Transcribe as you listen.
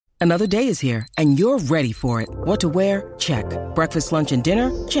Another day is here, and you're ready for it. What to wear? Check. Breakfast, lunch, and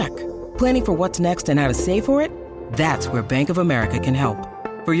dinner? Check. Planning for what's next and how to save for it? That's where Bank of America can help.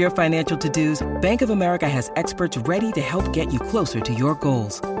 For your financial to-dos, Bank of America has experts ready to help get you closer to your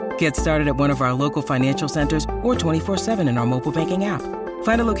goals. Get started at one of our local financial centers or 24/7 in our mobile banking app.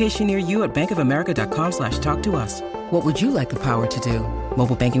 Find a location near you at bankofamerica.com/talktous. What would you like the power to do?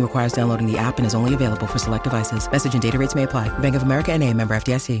 Mobile banking requires downloading the app and is only available for select devices. Message and data rates may apply. Bank of America N.A., member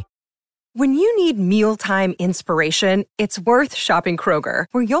FDIC. When you need mealtime inspiration, it's worth shopping Kroger,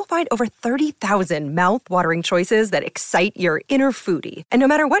 where you'll find over 30,000 mouth-watering choices that excite your inner foodie. And no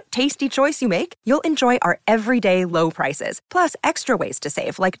matter what tasty choice you make, you'll enjoy our everyday low prices, plus extra ways to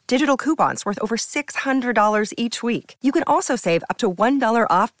save, like digital coupons worth over $600 each week. You can also save up to $1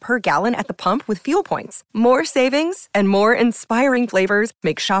 off per gallon at the pump with fuel points. More savings and more inspiring flavors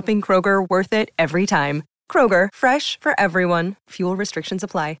make shopping Kroger worth it every time. Kroger, fresh for everyone. Fuel restrictions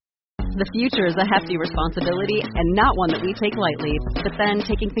apply. The future is a hefty responsibility and not one that we take lightly. But then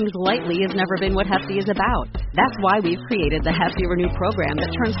taking things lightly has never been what Hefty is about. That's why we've created the Hefty Renew program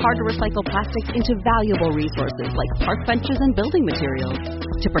that turns hard-to-recycle plastics into valuable resources like park benches and building materials.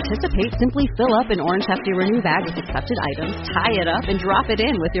 To participate, simply fill up an orange Hefty Renew bag with accepted items, tie it up, and drop it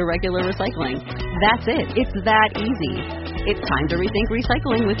in with your regular recycling. That's it. It's that easy. It's time to rethink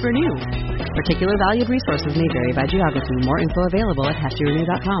recycling with Renew. Particular valued resources may vary by geography. More info available at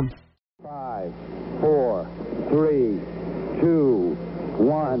heftyrenew.com. 5, 4, 3, 2,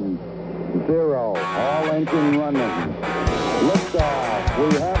 1, 0. All engine running. Liftoff.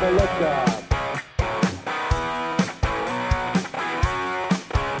 We have a liftoff.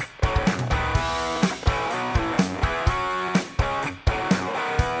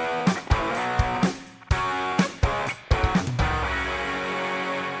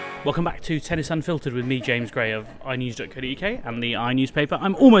 Welcome back to Tennis Unfiltered with me, James Gray of iNews.co.uk and the iNewspaper.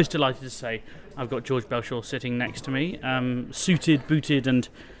 I'm almost delighted to say I've got George Belshaw sitting next to me, suited, booted, and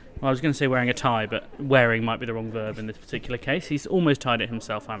well, I was going to say wearing a tie, but wearing might be the wrong verb in this particular case. He's almost tied it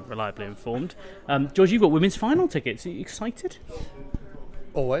himself, I'm reliably informed. George, you've got women's final tickets. Are you excited?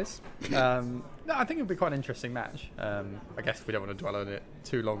 Always. No, I think it'll be quite an interesting match. I guess we don't want to dwell on it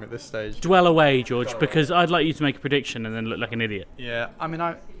too long at this stage. Dwell away, George, because I'd like you to make a prediction and then look like an idiot. Yeah, I mean,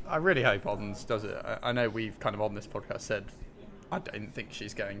 I really hope Oddens does it. I know we've kind of on this podcast said I don't think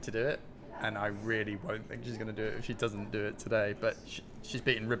she's going to do it, and I really won't think she's going to do it if she doesn't do it today. But she's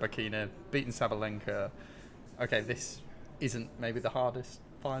beaten Rybakina, beaten Sabalenka. Okay, this isn't maybe the hardest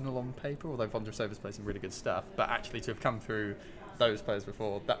final on paper, although Vondrousova's played some really good stuff. But actually to have come through those players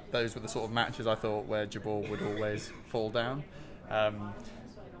before, those were the sort of matches I thought where Jabeur would always fall down.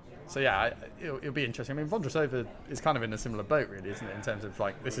 So yeah, it'll be interesting. I mean, Vondrousova is kind of in a similar boat, really, isn't it? In terms of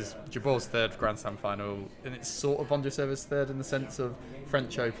like, this is Jabeur's third Grand Slam final, and it's sort of Vondrousova's third in the sense of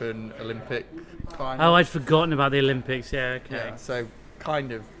French Open, Olympic final. Oh, I'd forgotten about the Olympics. Yeah, okay. Yeah, so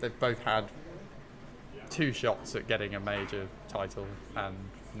kind of they've both had two shots at getting a major title, and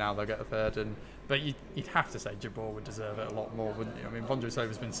now they'll get a third. But you'd have to say Jabeur would deserve it a lot more, wouldn't you? I mean,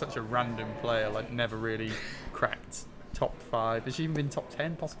 Vondrousova's been such a random player, like never really cracked top 5. Has she even been top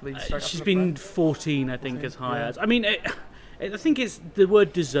 10 possibly? She's been 14, I think, as high as. I mean, I think the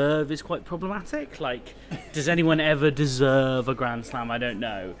word deserve is quite problematic. Like, does anyone ever deserve a Grand Slam? I don't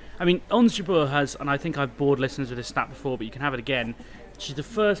know. I mean, Ons Jabeur has, and I think I've bored listeners with this stat before, but you can have it again. She's the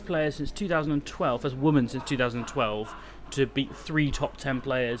first player since 2012, first woman since 2012, to beat 3 top 10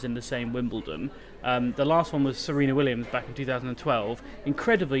 players in the same Wimbledon. The last one was Serena Williams back in 2012.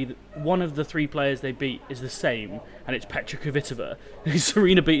 Incredibly, one of the 3 players they beat is the same, and it's Petra Kvitova, who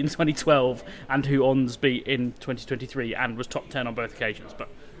Serena beat in 2012 and who Ons beat in 2023 and was top 10 on both occasions, but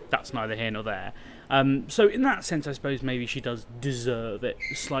that's neither here nor there. So in that sense, I suppose maybe she does deserve it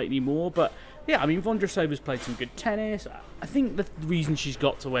slightly more, but yeah, I mean, Vondrousova's played some good tennis. I think the reason she's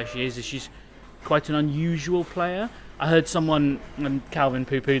got to where she is she's quite an unusual player. I heard someone, and Calvin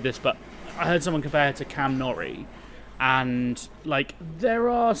poo-pooed this, but I heard someone compare her to Cam Norrie, and like there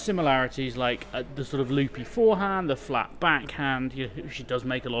are similarities, like the sort of loopy forehand, the flat backhand. She does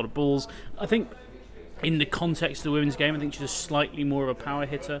make a lot of balls. I think in the context of the women's game, I think she's slightly more of a power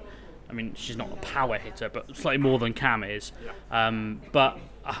hitter. I mean, she's not a power hitter, but slightly more than Cam is. But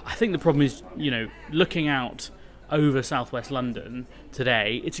I think the problem is, looking out over southwest London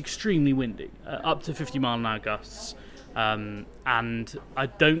today, it's extremely windy, up to 50-mile-an-hour gusts. And I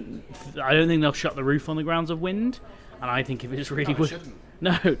don't think they'll shut the roof on the grounds of wind. And I think if it's really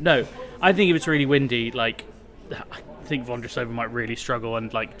no, I think if it's really windy, like I think Vondrousova might really struggle,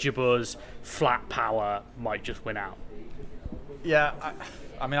 and like Jabeur's flat power might just win out. Yeah,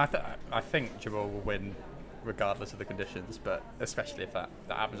 I mean, I think Jabeur will win regardless of the conditions. But especially if that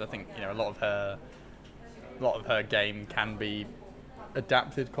happens, I think a lot of her game can be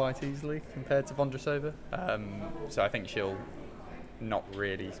adapted quite easily compared to Vondrousova. So I think she'll not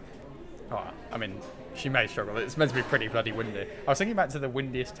really. I mean, she may struggle. It's meant to be pretty bloody windy. I was thinking back to the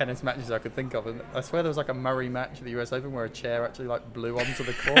windiest tennis matches I could think of, and I swear there was like a Murray match at the US Open where a chair actually like blew onto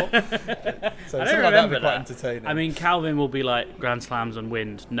the court. So I something like that would be quite entertaining. I mean, Calvin will be like Grand Slams on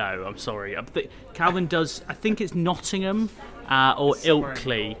wind. No, I'm sorry. Calvin does. I think it's Nottingham or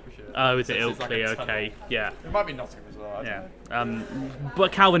Ilkley. Oh, is it Ilkley? Like okay, yeah. It might be Nottingham as well. I don't know.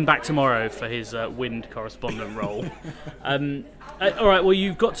 But Calvin back tomorrow for his wind correspondent role. All right, well,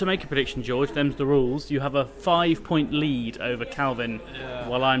 you've got to make a prediction, George. Them's the rules. You have a 5-point lead over Calvin,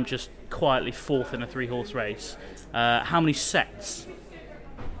 while I'm just quietly fourth in a 3-horse race. How many sets?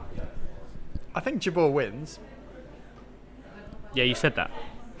 I think Jabeur wins. Yeah, you said that.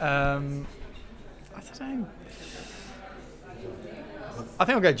 I don't know. I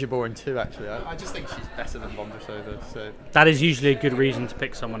think I'll go Jabeur in 2, actually. I just think she's better than Vondrousova. So that is usually a good reason to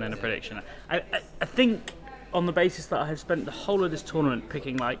pick someone in a prediction. I think on the basis that I have spent the whole of this tournament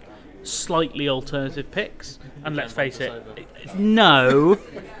picking like slightly alternative picks, and let's face it, no,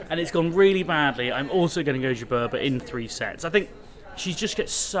 and it's gone really badly. I'm also going to go Jabeur, but in 3 sets. I think she just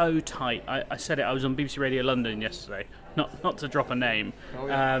gets so tight. I said it. I was on BBC Radio London yesterday. Not to drop a name,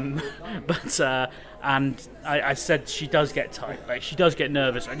 and I said she does get tight. Like she does get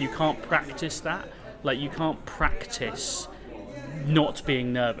nervous, and you can't practice that. Like you can't practice not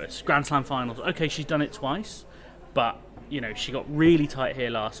being nervous. Grand Slam finals. Okay, she's done it twice, but she got really tight here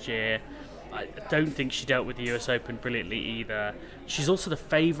last year. I don't think she dealt with the US Open brilliantly either. She's also the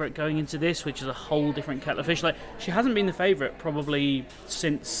favourite going into this, which is a whole different kettle of fish. Like she hasn't been the favourite probably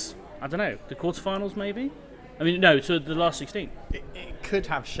since I don't know the quarterfinals maybe. I mean, no, to the last 16. It could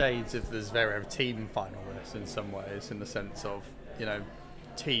have shades of the Zverev team final this in some ways, in the sense of,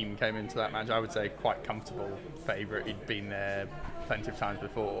 team came into that match, I would say, quite comfortable favourite. He'd been there plenty of times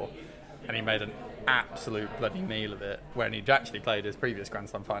before, and he made an absolute bloody meal of it when he'd actually played his previous Grand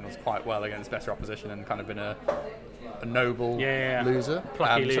Slam finals quite well against better opposition and kind of been a noble loser.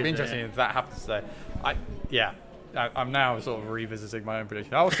 Plucky loser. So it'll be interesting if that happens today. I'm now sort of revisiting my own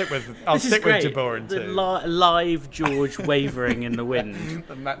prediction. I'll stick with Jabeur in 2. Live George wavering in the wind.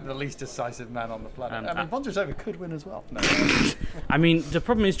 The least decisive man on the planet. I mean, Vondrousova could win as well. No. I mean, the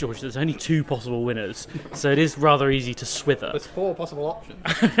problem is, George, there's only 2 possible winners, so it is rather easy to swither. There's 4 possible options.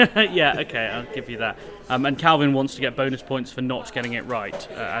 Yeah, okay, I'll give you that. And Calvin wants to get bonus points for not getting it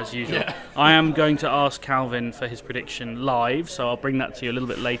right, as usual. Yeah. I am going to ask Calvin for his prediction live, so I'll bring that to you a little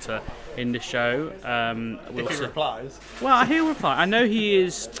bit later in the show. If he replies. Well, he'll reply. I know he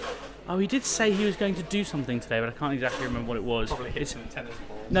is. Oh, he did say he was going to do something today, but I can't exactly remember what it was. Probably hit some tennis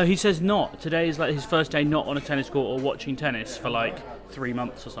balls. No, he says not. Today is like his first day not on a tennis court or watching tennis for like 3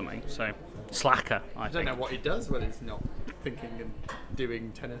 months or something. So, slacker, I think. I don't know what he does when he's not thinking and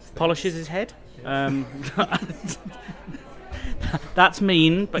doing tennis things. Polishes his head. Yeah. That's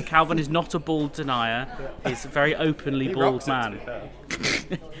mean, but Calvin is not a bald denier. He's a very openly bald man.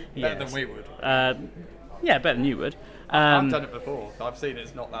 Better than we would. Yeah, better than you would. I've done it before. I've seen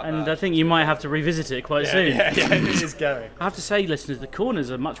it's not that bad. And I think you might have to revisit it quite soon. Yeah, it is going. I have to say, listeners, the corners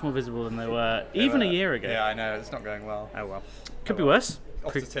are much more visible than they were even a year ago. Yeah, I know. It's not going well. Oh, well. Could be worse.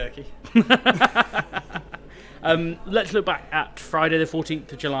 Off to Turkey. Let's look back at Friday the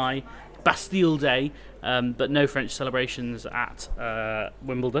 14th of July, Bastille Day, but no French celebrations at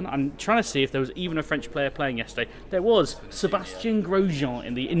Wimbledon. I'm trying to see if there was even a French player playing yesterday. There was Sébastien Grosjean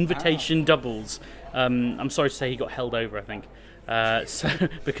in the invitation doubles. I'm sorry to say he got held over, I think,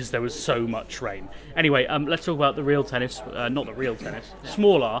 because there was so much rain. Anyway, let's talk about the real tennis, not the real tennis,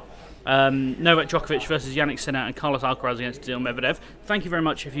 smaller. Novak Djokovic versus Jannik Sinner and Carlos Alcaraz against Daniil Medvedev. Thank you very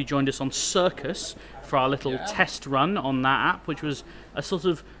much if you joined us on Circus for our little test run on that app, which was a sort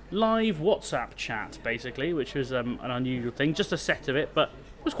of live WhatsApp chat, basically, which was an unusual thing, just a set of it, but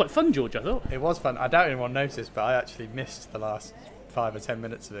it was quite fun, George, I thought. It was fun. I doubt anyone noticed, but I actually missed the last 5 or 10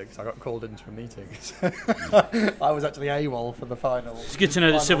 minutes of it because I got called into a meeting. I was actually AWOL for the final. It's good to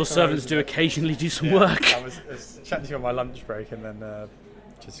know that civil servants do occasionally do some work. I was chatting to you on my lunch break and then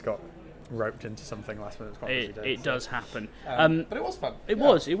just got roped into something last minute. It does happen. But it was fun. It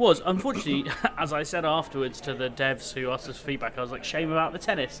was. Unfortunately, as I said afterwards to the devs who asked us feedback, I was like, shame about the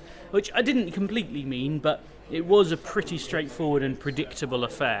tennis, which I didn't completely mean, but it was a pretty straightforward and predictable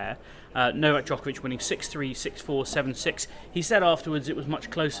affair. Novak Djokovic winning 6-3, 6-4, 7-6. He said afterwards it was much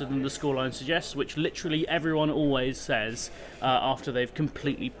closer than the scoreline suggests, which literally everyone always says after they've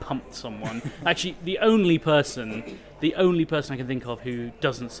completely pumped someone. Actually, the only person I can think of who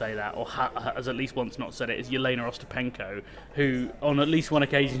doesn't say that, or has at least once not said it, is Jelena Ostapenko, who on at least one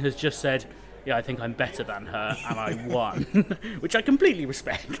occasion has just said, yeah, I think I'm better than her, and I won, which I completely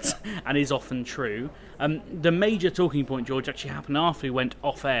respect, and is often true. The major talking point, George, actually happened after he went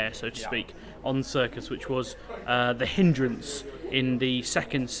off air, so to speak, on Circus, which was the hindrance in the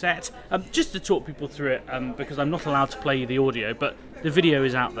second set. Just to talk people through it, because I'm not allowed to play you the audio, but the video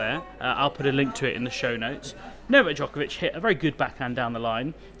is out there. I'll put a link to it in the show notes. Novak Djokovic hit a very good backhand down the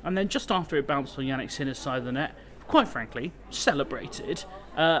line, and then just after it bounced on Jannik Sinner's side of the net, quite frankly, celebrated.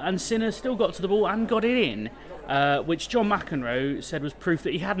 And Sinner still got to the ball and got it in, which John McEnroe said was proof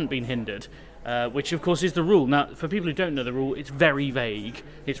that he hadn't been hindered, which of course is the rule. Now, for people who don't know the rule, it's very vague.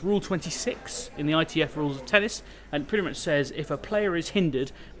 It's Rule 26 in the ITF rules of tennis, and it pretty much says if a player is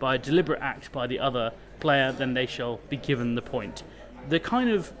hindered by a deliberate act by the other player, then they shall be given the point. The kind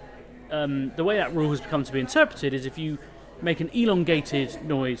of the way that rule has become to be interpreted is if you make an elongated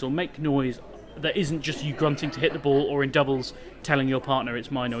noise or make noise that isn't just you grunting to hit the ball, or in doubles telling your partner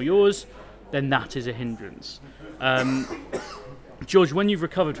it's mine or yours, then that is a hindrance. George, when you've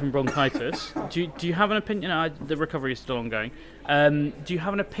recovered from bronchitis, do you have an opinion? The recovery is still ongoing. Do you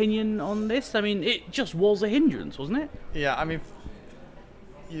have an opinion on this? I mean, it just was a hindrance, wasn't it? Yeah, I mean,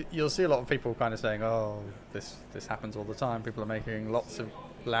 you'll see a lot of people kind of saying, oh, this happens all the time. People are making lots of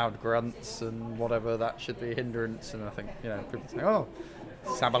loud grunts and whatever, that should be a hindrance. And I think, people say, oh,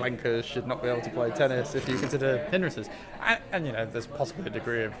 Sabalenka should not be able to play tennis if you consider hindrances. And there's possibly a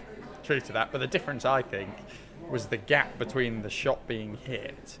degree of truth to that, but the difference, I think, was the gap between the shot being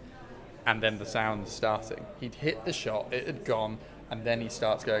hit and then the sound starting. He'd hit the shot, it had gone, and then he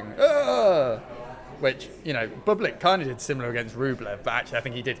starts going, ah! Which, Bublik kind of did similar against Rublev, but actually I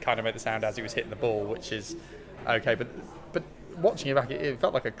think he did kind of make the sound as he was hitting the ball, which is okay. But watching it back, it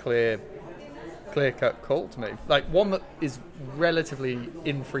felt like a clear-cut call to me. Like, one that is relatively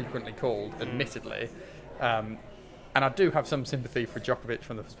infrequently called, admittedly. And I do have some sympathy for Djokovic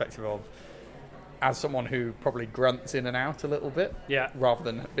from the perspective of, as someone who probably grunts in and out a little bit, rather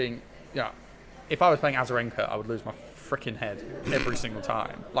than being, if I was playing Azarenka, I would lose my freaking head every single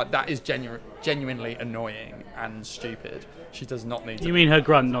time. Like, that is genuinely annoying and stupid. She does not need to... You mean her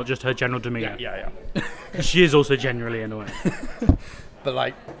grunt, not just her general demeanour? Yeah. She is also genuinely annoying. But,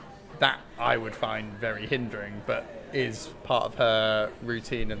 like, that I would find very hindering, but is part of her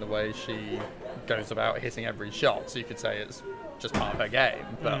routine in the way she goes about hitting every shot. So you could say it's just part of her game.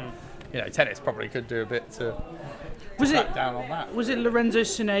 But, tennis probably could do a bit to crack down on that. Was it Lorenzo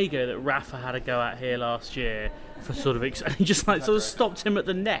Sonego that Rafa had a go at here last year for sort of... and he just sort of stopped him at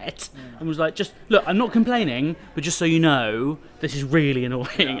the net and was like, just, look, I'm not complaining, but just so you know, this is really annoying.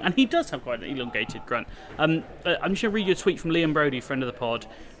 Yeah. And he does have quite an elongated grunt. I'm just going to read you a tweet from Liam Brody, friend of the pod.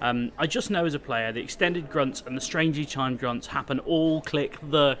 I just know as a player, the extended grunts and the strangely timed grunts happen all click,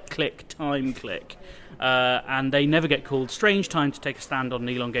 time click. And they never get called. Strange time to take a stand on an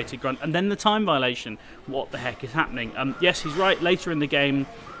elongated grunt. And then the time violation. What the heck is happening? Yes, he's right. Later in the game,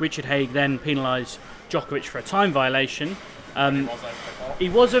 Richard Haig then penalised Djokovic for a time violation. He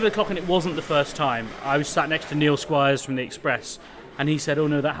was over the clock, and it wasn't the first time. I was sat next to Neil Squires from the Express, and he said, oh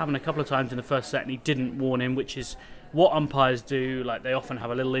no, that happened a couple of times in the first set, and he didn't warn him, which is what umpires do. Like, they often have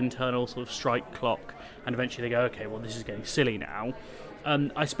a little internal sort of strike clock, and eventually they go, okay, well, this is getting silly now.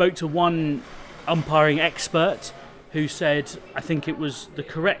 I spoke to one umpiring expert who said, I think it was the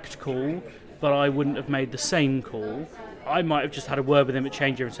correct call, but I wouldn't have made the same call. I might have just had a word with him at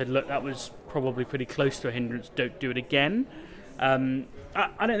changeover and said, look, that was probably pretty close to a hindrance, don't do it again. I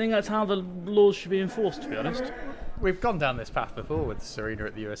don't think that's how the laws should be enforced, to be honest. We've gone down this path before with Serena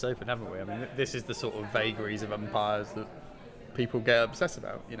at the US Open, haven't we? I mean, this is the sort of vagaries of umpires that people get obsessed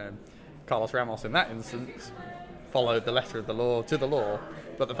about. Carlos Ramos in that instance followed the letter of the law to the law,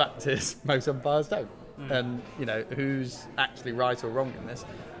 but the fact is most umpires don't. And, who's actually right or wrong in this?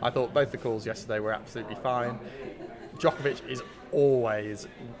 I thought both the calls yesterday were absolutely fine. Djokovic is always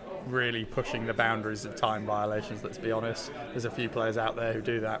really pushing the boundaries of time violations, let's be honest. There's a few players out there who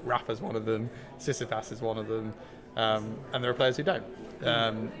do that. Rafa's one of them, Tsitsipas is one of them, and there are players who don't.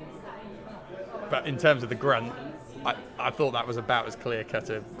 But in terms of the grunt, I thought that was about as clear-cut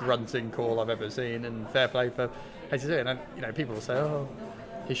a grunting call I've ever seen, and fair play for HTC. And people will say, oh,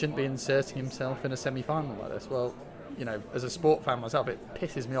 he shouldn't be inserting himself in a semi-final like this. Well, as a sport fan myself, it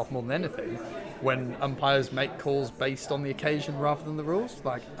pisses me off more than anything when umpires make calls based on the occasion rather than the rules.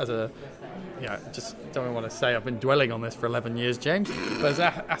 Like, just don't want to say I've been dwelling on this for 11 years, James, but as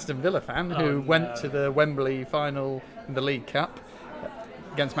an Aston Villa fan who went to the Wembley final in the League Cup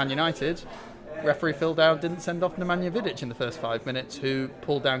against Man United, referee Phil Dowd didn't send off Nemanja Vidic in the first 5 minutes, who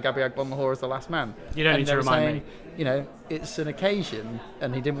pulled down Gabby Agbonlahor as the last man. You don't need to remind me. It's an occasion,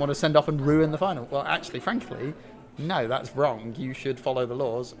 and he didn't want to send off and ruin the final. Well, actually, frankly, no, that's wrong. You should follow the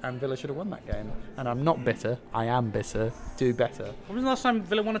laws, and Villa should have won that game. And I'm not bitter. I am bitter. Do better. When was the last time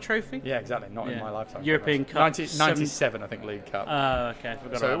Villa won a trophy? Yeah, exactly. Not in my lifetime. European Cup. 97, I think, League Cup. Okay.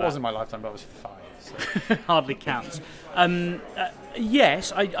 So it wasn't my lifetime, but I was 5. So. Hardly counts.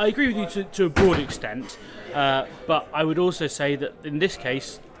 Yes, I agree with you to a broad extent, but I would also say that in this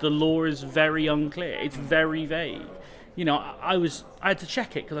case, the law is very unclear. It's very vague. I had to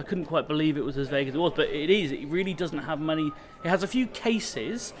check it because I couldn't quite believe it was as vague as it was, but it is. It really doesn't have many. It has a few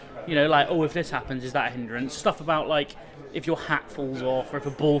cases, like, if this happens, is that a hindrance? Stuff about, like, if your hat falls off or if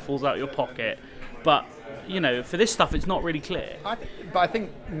a ball falls out of your pocket. But, for this stuff, it's not really clear. But I think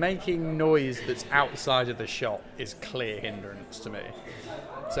making noise that's outside of the shot is clear hindrance to me.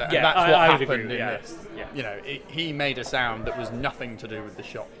 So and that's what happened in this. Yeah. He made a sound that was nothing to do with the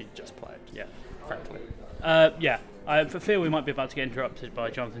shot he just played. Yeah. Frankly. I fear we might be about to get interrupted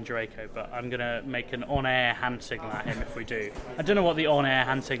by Jonathan Jareko, but I'm going to make an on-air hand signal at him if we do. I don't know what the on-air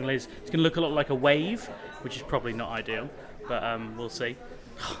hand signal is. It's going to look a lot like a wave, which is probably not ideal, but we'll see.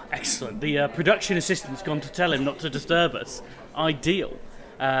 Excellent. The production assistant's gone to tell him not to disturb us. Ideal.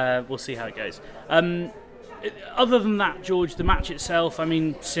 We'll see how it goes. Other than that, George, the match itself,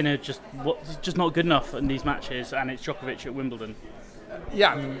 Sinner just not good enough in these matches, and it's Djokovic at Wimbledon.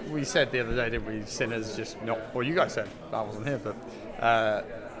 Yeah, we said the other day, didn't we? Sinner's just not. Well, you guys said, I wasn't here, but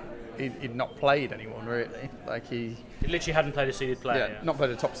he'd not played anyone really. Like he literally hadn't played a seeded player. Yeah, not played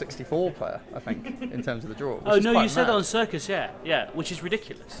a top 64 player, I think, in terms of the draw. Oh no, you said that on Circus, yeah, which is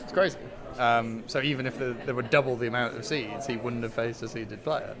ridiculous. It's crazy. So even if there were double the amount of seeds, he wouldn't have faced a seeded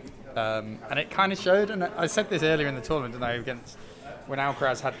player. And it kind of showed. And I said this earlier in the tournament, didn't I? Against when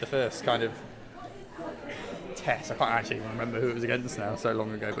Alcaraz had the first kind of test. I can't actually remember who it was against now, so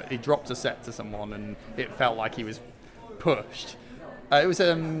long ago, but he dropped a set to someone and it felt like he was pushed. It was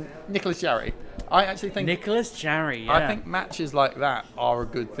Nicolas Jarry. I actually think Nicolas Jarry, yeah. I think matches like that are a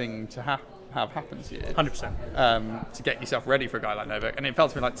good thing to have happen to you. 100%. To get yourself ready for a guy like Novak. And it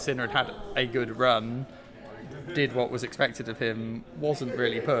felt to me like Sinner had a good run, did what was expected of him, wasn't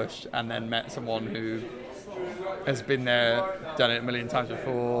really pushed, and then met someone who has been there, done it a million times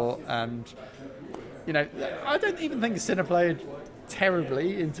before, and I don't even think Sinner played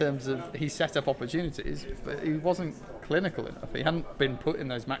terribly in terms of he set up opportunities, but he wasn't clinical enough. He hadn't been put in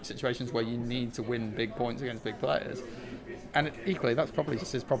those match situations where you need to win big points against big players. And equally, that's probably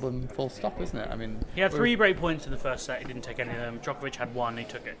just his problem, full stop, isn't it? He had 3 break points in the first set. He didn't take any of them. Djokovic had 1. He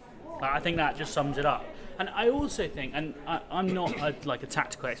took it. I think that just sums it up. And I also think, and I'm not a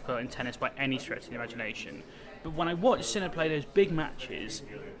tactical expert in tennis by any stretch of the imagination, but when I watch Sinner play those big matches,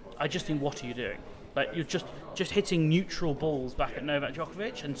 I just think, what are you doing? Like, you're just hitting neutral balls back at Novak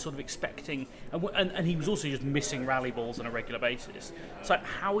Djokovic and sort of expecting... And he was also just missing rally balls on a regular basis. So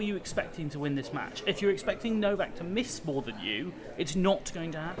how are you expecting to win this match? If you're expecting Novak to miss more than you, it's not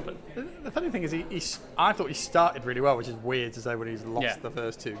going to happen. The funny thing is, I thought he started really well, which is weird to say when he's lost the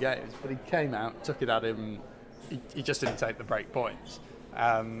first 2 games. But he came out, took it at him. He just didn't take the break points.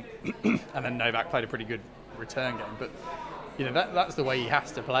 And then Novak played a pretty good return game. But... that's the way he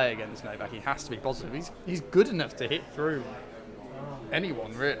has to play against Novak. He has to be positive. He's good enough to hit through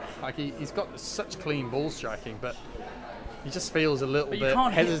anyone, really. Like he's got such clean ball striking, but he just feels a little bit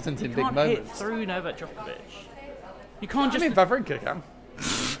hesitant in big moments. You can't hit through Novak Djokovic. You can't just... Wawrinka can.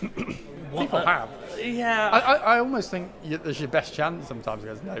 People have. Yeah. I almost think there's your best chance sometimes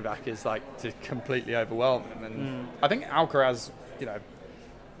against Novak is to completely overwhelm him. And I think Alcaraz,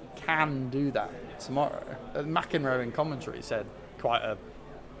 can do that tomorrow. McEnroe in commentary said quite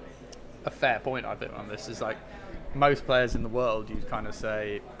a fair point, I think, on this. Is most players in the world, you'd kind of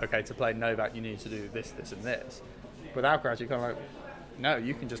say, okay, to play Novak, you need to do this, this, and this. With Alcaraz, you're kind of no,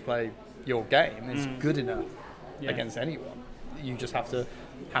 you can just play your game. It's good enough against anyone. You just have to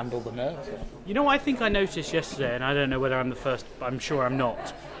handle the nerves. I think I noticed yesterday, and I don't know whether I'm the first, but I'm sure I'm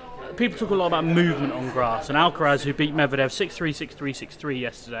not. People talk a lot about movement on grass, and Alcaraz, who beat Medvedev 6-3, 6-3, 6-3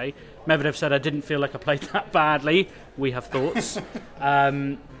 yesterday, Medvedev said, I didn't feel like I played that badly. We have thoughts.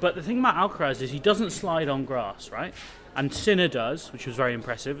 But the thing about Alcaraz is he doesn't slide on grass, right? and Sinner does, which was very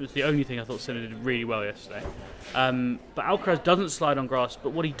impressive. It was the only thing I thought Sinner did really well yesterday. But Alcaraz doesn't slide on grass,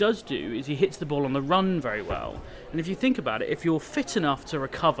 but what he does do is he hits the ball on the run very well. And if you think about it, if you're fit enough to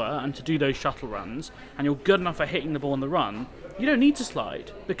recover and to do those shuttle runs, and you're good enough at hitting the ball on the run, you don't need to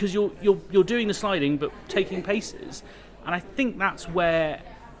slide, because you're doing the sliding but taking paces. And I think that's where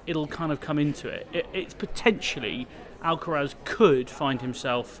it'll kind of come into it. It's potentially Alcaraz could find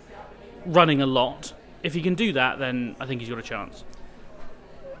himself running a lot. If he can do that, then I think he's got a chance.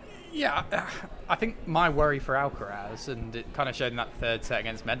 Yeah, I think my worry for Alcaraz, and it kind of showed in that third set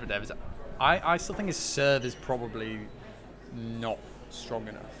against Medvedev, is I still think his serve is probably not strong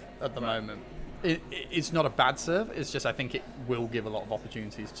enough at the moment. It's not a bad serve, it's just I think it will give a lot of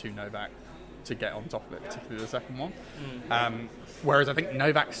opportunities to Novak to get on top of it, particularly the second one. Whereas I think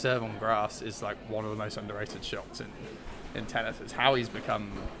Novak's serve on grass is like one of the most underrated shots in tennis. It's how he's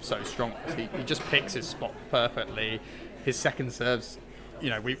become so strong. He just picks his spot perfectly. His second serves,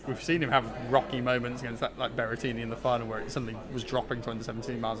 we've seen him have rocky moments against that, like Berrettini in the final, where it suddenly was dropping to under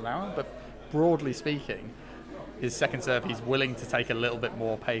 17 miles an hour. But broadly speaking, his second serve, he's willing to take a little bit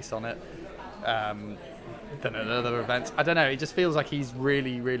more pace on it than at other events. I don't know, it just feels like he's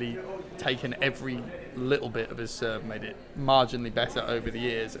really, really taken every little bit of his serve, made it marginally better over the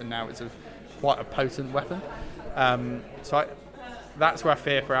years, and now it's quite a potent weapon. That's where I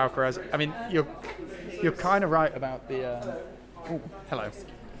fear for Alcaraz. I mean, you're kind of right about the... hello.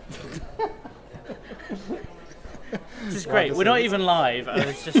 This is great. We're not even live.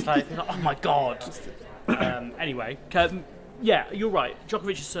 It's just like, oh my God. Anyway, yeah, you're right.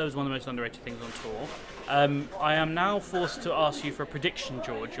 Djokovic's serve is one of the most underrated things on tour. I am now forced to ask you for a prediction,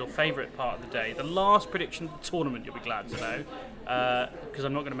 George, your favourite part of the day. The last prediction of the tournament, you'll be glad to know. Because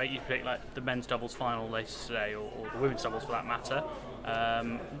I'm not going to make you predict like the men's doubles final later today, or the women's doubles for that matter.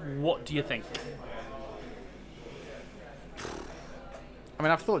 What do you think? I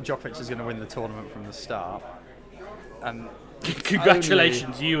mean, I've thought Djokovic is going to win the tournament from the start. And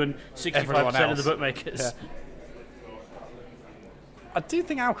congratulations, you and 65% of the bookmakers. Yeah. I do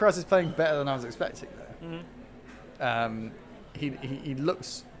think Alcaraz is playing better than I was expecting, though. Mm-hmm. He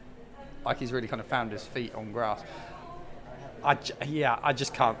looks like he's really kind of found his feet on grass. I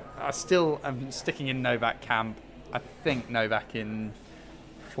just can't. I still am sticking in Novak camp. I think Novak in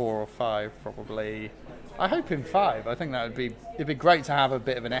 4 or 5 probably. I hope in 5. I think it'd be great to have a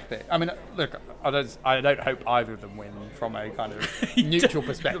bit of an epic. I mean, look, I don't hope either of them win from a kind of neutral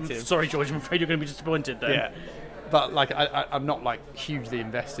perspective. Sorry, George, I'm afraid you're going to be disappointed then. Yeah. But like I'm not like hugely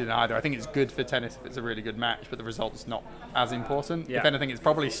invested in either. I think it's good for tennis if it's a really good match, but the result's not as important. Yeah. If anything, it's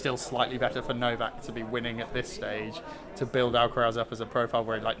probably still slightly better for Novak to be winning at this stage, to build Alcaraz up as a profile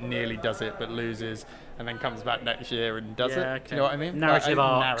where he like nearly does it but loses, and then comes back next year and does it. Okay. Do you know what I mean? Narrative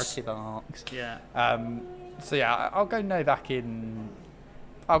arcs. Narrative arcs. Yeah. So yeah, I'll go Novak in.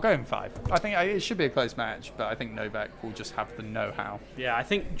 I'll go in 5. I think it should be a close match, but I think Novak will just have the know-how. Yeah, I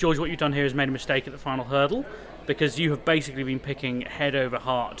think, George, what you've done here is made a mistake at the final hurdle, because you have basically been picking head over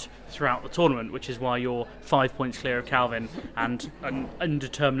heart throughout the tournament, which is why you're 5 points clear of Calvin and an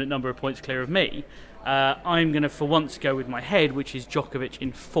indeterminate number of points clear of me. I'm going to, for once, go with my head, which is Djokovic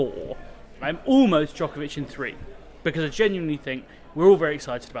in 4. I'm almost Djokovic in 3, because I genuinely think we're all very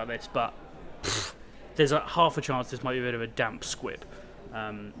excited about this, but there's half a chance this might be a bit of a damp squib.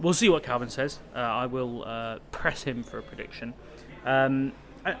 We'll see what Calvin says. I will press him for a prediction.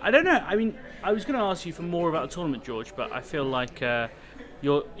 I don't know. I mean, I was going to ask you for more about the tournament, George, but I feel like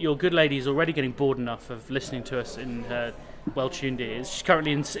your good lady is already getting bored enough of listening to us in her well-tuned ears. She's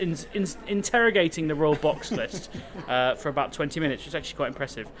currently interrogating the Royal Box list for about 20 minutes, which is actually quite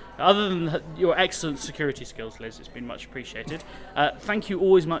impressive. Other than your excellent security skills, Liz, it's been much appreciated. Thank you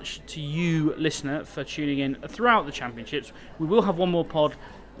always much to you, listener, for tuning in throughout the championships. We will have one more pod.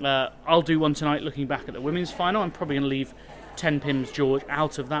 I'll do one tonight looking back at the women's final. I'm probably going to leave 10 Pims George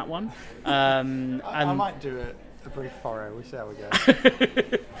out of that one. I might do it. A brief furrow. We'll see how we go.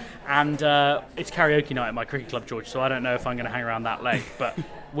 And it's karaoke night at my cricket club, George, so I don't know if I'm going to hang around that late, but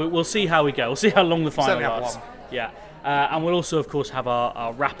we'll see how we go. We'll see how long the final lasts. Yeah. And we'll also, of course, have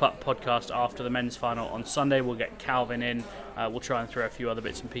our wrap-up podcast after the men's final on Sunday. We'll get Calvin in. We'll try and throw a few other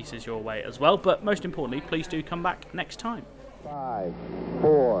bits and pieces your way as well. But most importantly, please do come back next time. 5,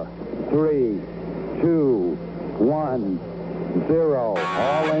 4, 3, 2, 1, 0.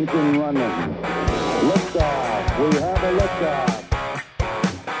 All engine running. Liftoff. We have a liftoff.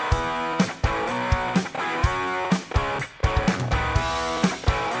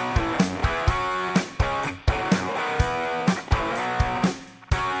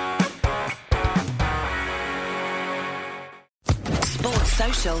 Sports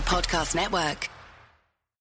Social Podcast Network.